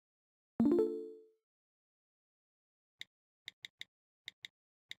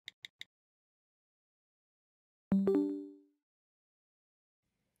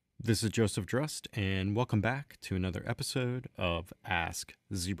This is Joseph Drust, and welcome back to another episode of Ask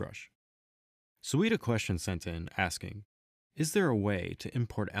ZBrush. So we had a question sent in asking, is there a way to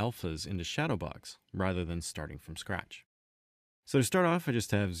import alphas into Shadowbox rather than starting from scratch? So to start off, I just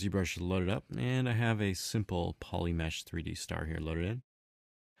have ZBrush loaded up, and I have a simple Polymesh 3D star here loaded in.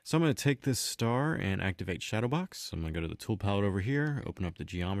 So I'm going to take this star and activate Shadowbox. I'm going to go to the tool palette over here, open up the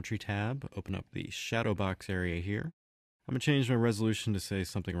geometry tab, open up the Shadowbox area here. I'm going to change my resolution to say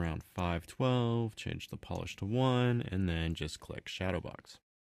something around 512, change the polish to 1, and then just click Shadowbox.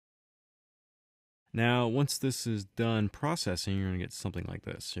 Now, once this is done processing, you're going to get something like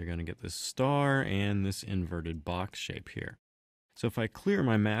this. You're going to get this star and this inverted box shape here. So if I clear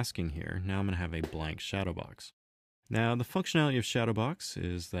my masking here, now I'm going to have a blank Shadowbox. Now, the functionality of Shadowbox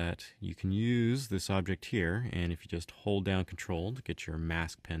is that you can use this object here, and if you just hold down Control to get your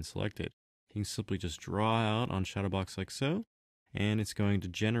mask pen selected, you can simply just draw out on Shadowbox like so, and it's going to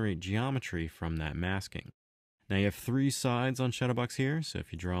generate geometry from that masking. Now you have three sides on Shadowbox here, so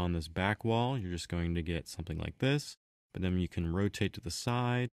if you draw on this back wall, you're just going to get something like this, but then you can rotate to the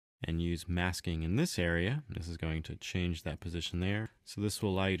side and use masking in this area. This is going to change that position there. So this will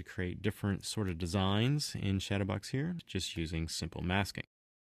allow you to create different sort of designs in Shadowbox here, just using simple masking.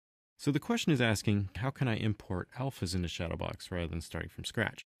 So the question is asking, how can I import alphas into Shadowbox rather than starting from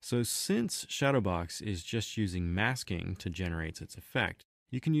scratch? So since Shadowbox is just using masking to generate its effect,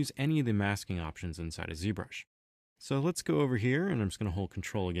 you can use any of the masking options inside of ZBrush. So let's go over here, and I'm just going to hold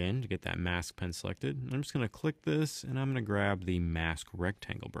Control again to get that mask pen selected. And I'm just going to click this, and I'm going to grab the mask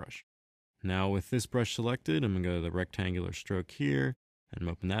rectangle brush. Now with this brush selected, I'm going to go to the rectangular stroke here, and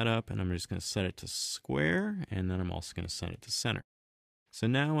open that up, and I'm just going to set it to square, and then I'm also going to set it to center. So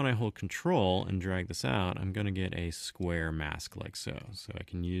now when I hold Control and drag this out, I'm going to get a square mask like so. So I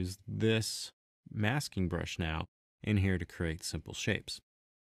can use this masking brush now in here to create simple shapes.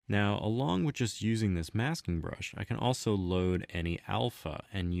 Now, along with just using this masking brush, I can also load any alpha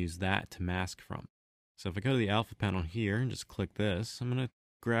and use that to mask from. So if I go to the alpha panel here and just click this, I'm going to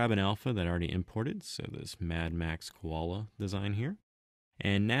grab an alpha that I already imported. So this Mad Max Koala design here.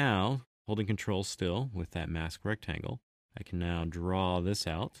 And now, holding Control still with that mask rectangle, I can now draw this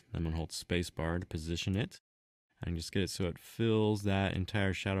out. I'm going to hold spacebar to position it. I can just get it so it fills that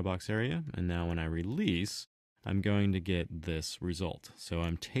entire Shadowbox area. And now when I release, I'm going to get this result. So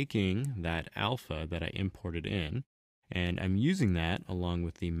I'm taking that alpha that I imported in, and I'm using that along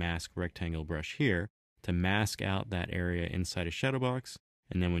with the mask rectangle brush here to mask out that area inside of Shadowbox.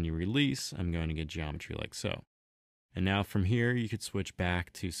 And then when you release, I'm going to get geometry like so. And now from here, you could switch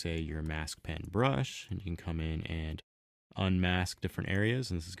back to, say, your mask pen brush, and you can come in and unmask different areas,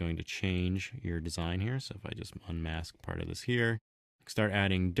 and this is going to change your design here. So if I just unmask part of this here, start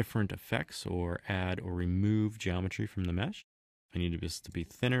adding different effects or add or remove geometry from the mesh. If I need this to be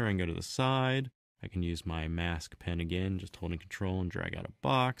thinner, I can go to the side. I can use my mask pen again, just holding Control and drag out a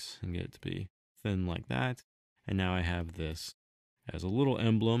box and get it to be thin like that. And now I have this as a little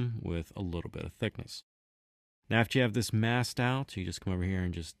emblem with a little bit of thickness. Now, after you have this masked out, you just come over here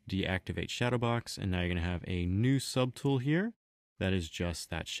and just deactivate Shadowbox, and now you're going to have a new subtool here that is just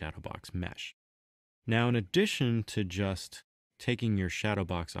that Shadowbox mesh. Now, in addition to just taking your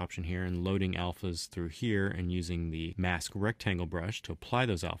Shadowbox option here and loading alphas through here and using the mask rectangle brush to apply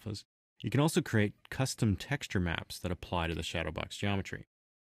those alphas, you can also create custom texture maps that apply to the Shadowbox geometry.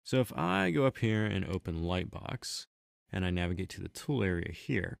 So if I go up here and open Lightbox, and I navigate to the tool area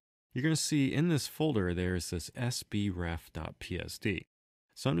here, you're going to see in this folder there's this sbref.psd.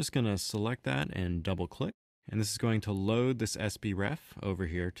 So I'm just going to select that and double click, and this is going to load this sbref over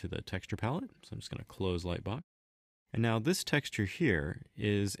here to the texture palette. So I'm just going to close Lightbox. And now this texture here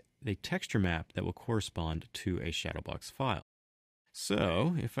is a texture map that will correspond to a Shadowbox file.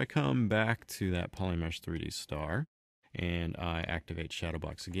 So if I come back to that Polymesh 3D star and I activate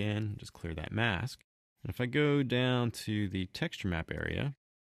Shadowbox again, just clear that mask. And if I go down to the texture map area,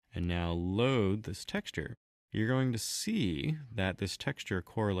 and now load this texture, you're going to see that this texture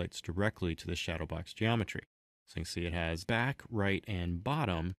correlates directly to the Shadowbox geometry. So you can see it has back, right, and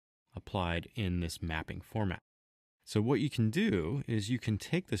bottom applied in this mapping format. So what you can do is you can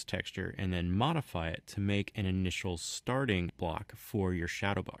take this texture and then modify it to make an initial starting block for your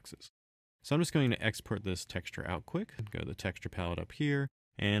Shadowboxes. So I'm just going to export this texture out quick, go to the texture palette up here,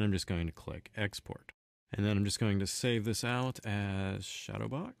 and I'm just going to click export. And then I'm just going to save this out as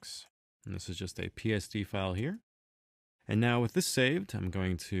Shadowbox. And this is just a PSD file here. And now with this saved, I'm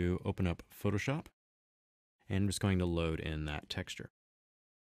going to open up Photoshop. And I'm just going to load in that texture.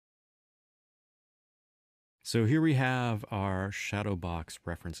 So here we have our Shadowbox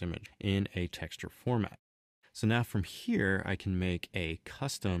reference image in a texture format. So now from here, I can make a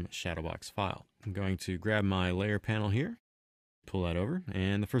custom Shadowbox file. I'm going to grab my layer panel here, pull that over,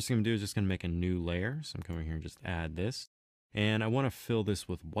 and the first thing I'm going to do is just going to make a new layer. So I'm coming here and just add this. And I want to fill this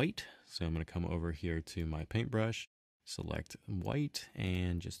with white. So I'm going to come over here to my paintbrush, select white,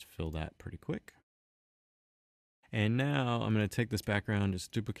 and just fill that pretty quick. And now I'm going to take this background,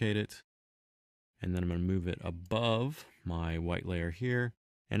 just duplicate it, and then I'm going to move it above my white layer here.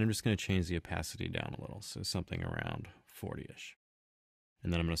 And I'm just going to change the opacity down a little, so something around 40-ish.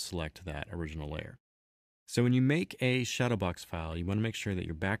 And then I'm going to select that original layer. So when you make a Shadowbox file, you want to make sure that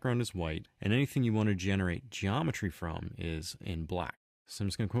your background is white and anything you want to generate geometry from is in black. So I'm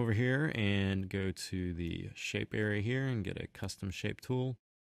just going to come over here and go to the shape area here and get a custom shape tool.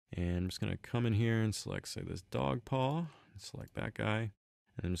 And I'm just going to come in here and select, say, this dog paw, and select that guy.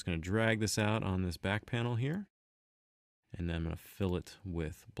 And I'm just going to drag this out on this back panel here. And then I'm going to fill it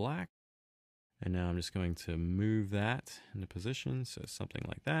with black. And now I'm just going to move that into position, so something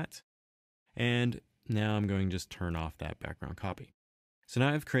like that. And now I'm going to just turn off that background copy. So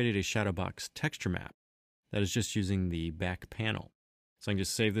now I've created a Shadowbox texture map that is just using the back panel. So I can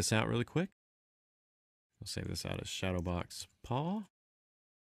just save this out really quick. I'll save this out as Shadowbox paw.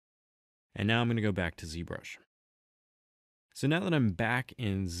 And now I'm going to go back to ZBrush. So now that I'm back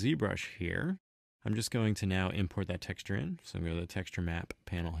in ZBrush here, I'm just going to now import that texture in. So I'm going to go to the texture map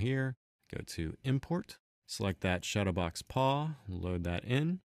panel here, go to import, select that Shadowbox paw, load that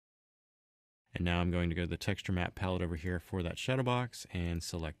in. And now I'm going to go to the texture map palette over here for that Shadowbox and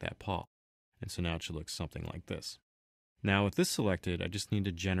select that paw. And so now it should look something like this. Now with this selected, I just need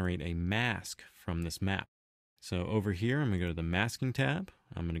to generate a mask from this map. So over here, I'm going to go to the masking tab.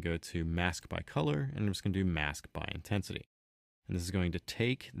 I'm going to go to mask by color, and I'm just going to do mask by intensity. And this is going to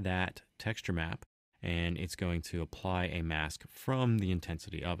take that texture map and it's going to apply a mask from the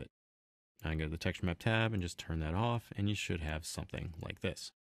intensity of it. Now I go to the texture map tab and just turn that off, and you should have something like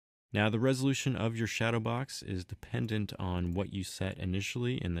this. Now the resolution of your Shadowbox is dependent on what you set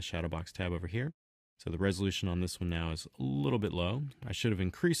initially in the Shadowbox tab over here. So the resolution on this one now is a little bit low. I should have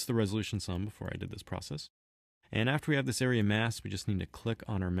increased the resolution some before I did this process. And after we have this area masked, we just need to click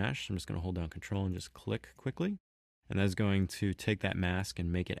on our mesh. I'm just going to hold down Control and just click quickly. And that's going to take that mask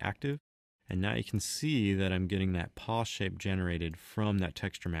and make it active. And now you can see that I'm getting that paw shape generated from that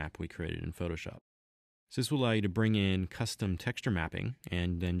texture map we created in Photoshop. So this will allow you to bring in custom texture mapping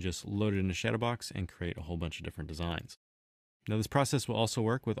and then just load it into Shadowbox and create a whole bunch of different designs. Now this process will also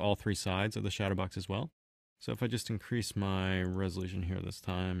work with all three sides of the Shadowbox as well. So if I just increase my resolution here this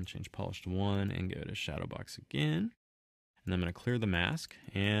time, change polish to 1 and go to Shadowbox again. And I'm going to clear the mask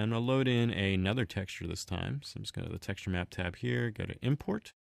and I'll load in another texture this time. So I'm just going to the texture map tab here, go to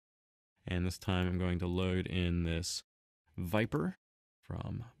import. And this time I'm going to load in this Viper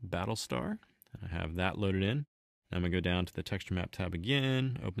from Battlestar. And I have that loaded in. I'm going to go down to the texture map tab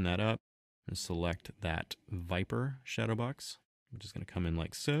again, open that up, and select that Viper Shadowbox. I'm just going to come in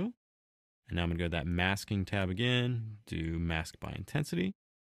like so. And now I'm going to go to that masking tab again, do mask by intensity.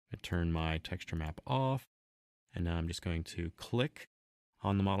 I turn my texture map off. And now I'm just going to click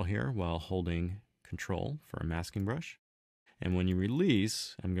on the model here while holding Control for a masking brush. And when you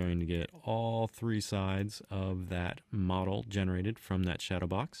release, I'm going to get all three sides of that model generated from that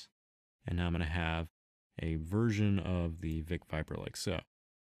Shadowbox. And now I'm going to have a version of the Vic Viper like so.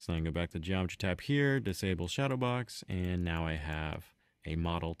 So I'm going to go back to the Geometry tab here, disable Shadowbox, and now I have a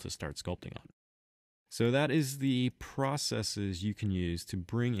model to start sculpting on. So that is the processes you can use to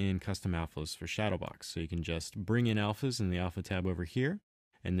bring in custom alphas for Shadowbox. So you can just bring in alphas in the Alpha tab over here,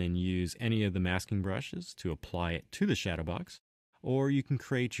 and then use any of the masking brushes to apply it to the Shadowbox. Or you can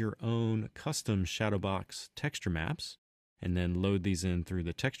create your own custom Shadowbox texture maps, and then load these in through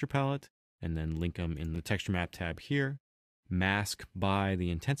the texture palette, and then link them in the texture map tab here, mask by the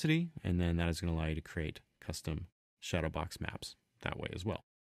intensity, and then that is going to allow you to create custom Shadowbox maps that way as well.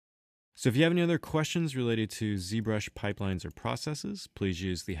 So if you have any other questions related to ZBrush pipelines or processes, please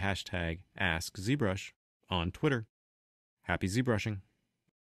use the hashtag AskZBrush on Twitter. Happy ZBrushing!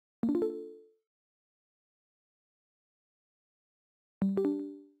 You